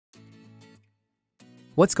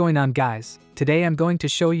What's going on, guys? Today I'm going to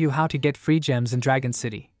show you how to get free gems in Dragon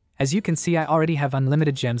City. As you can see, I already have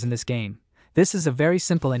unlimited gems in this game. This is a very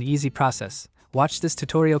simple and easy process. Watch this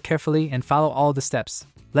tutorial carefully and follow all the steps.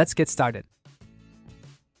 Let's get started.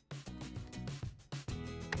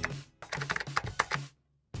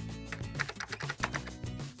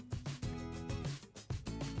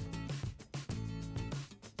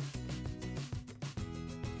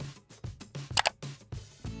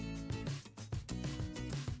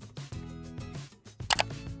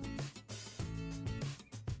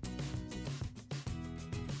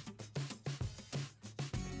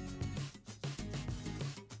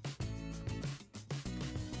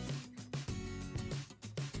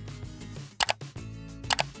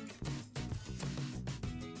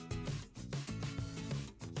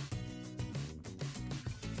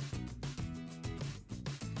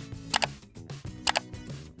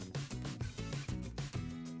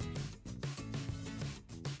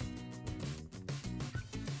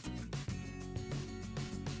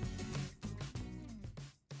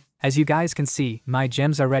 As you guys can see, my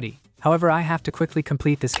gems are ready. However, I have to quickly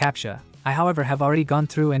complete this captcha. I however have already gone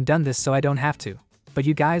through and done this, so I don't have to. But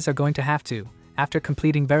you guys are going to have to. After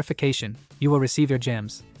completing verification, you will receive your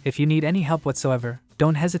gems. If you need any help whatsoever,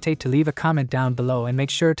 don't hesitate to leave a comment down below and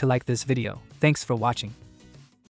make sure to like this video. Thanks for watching.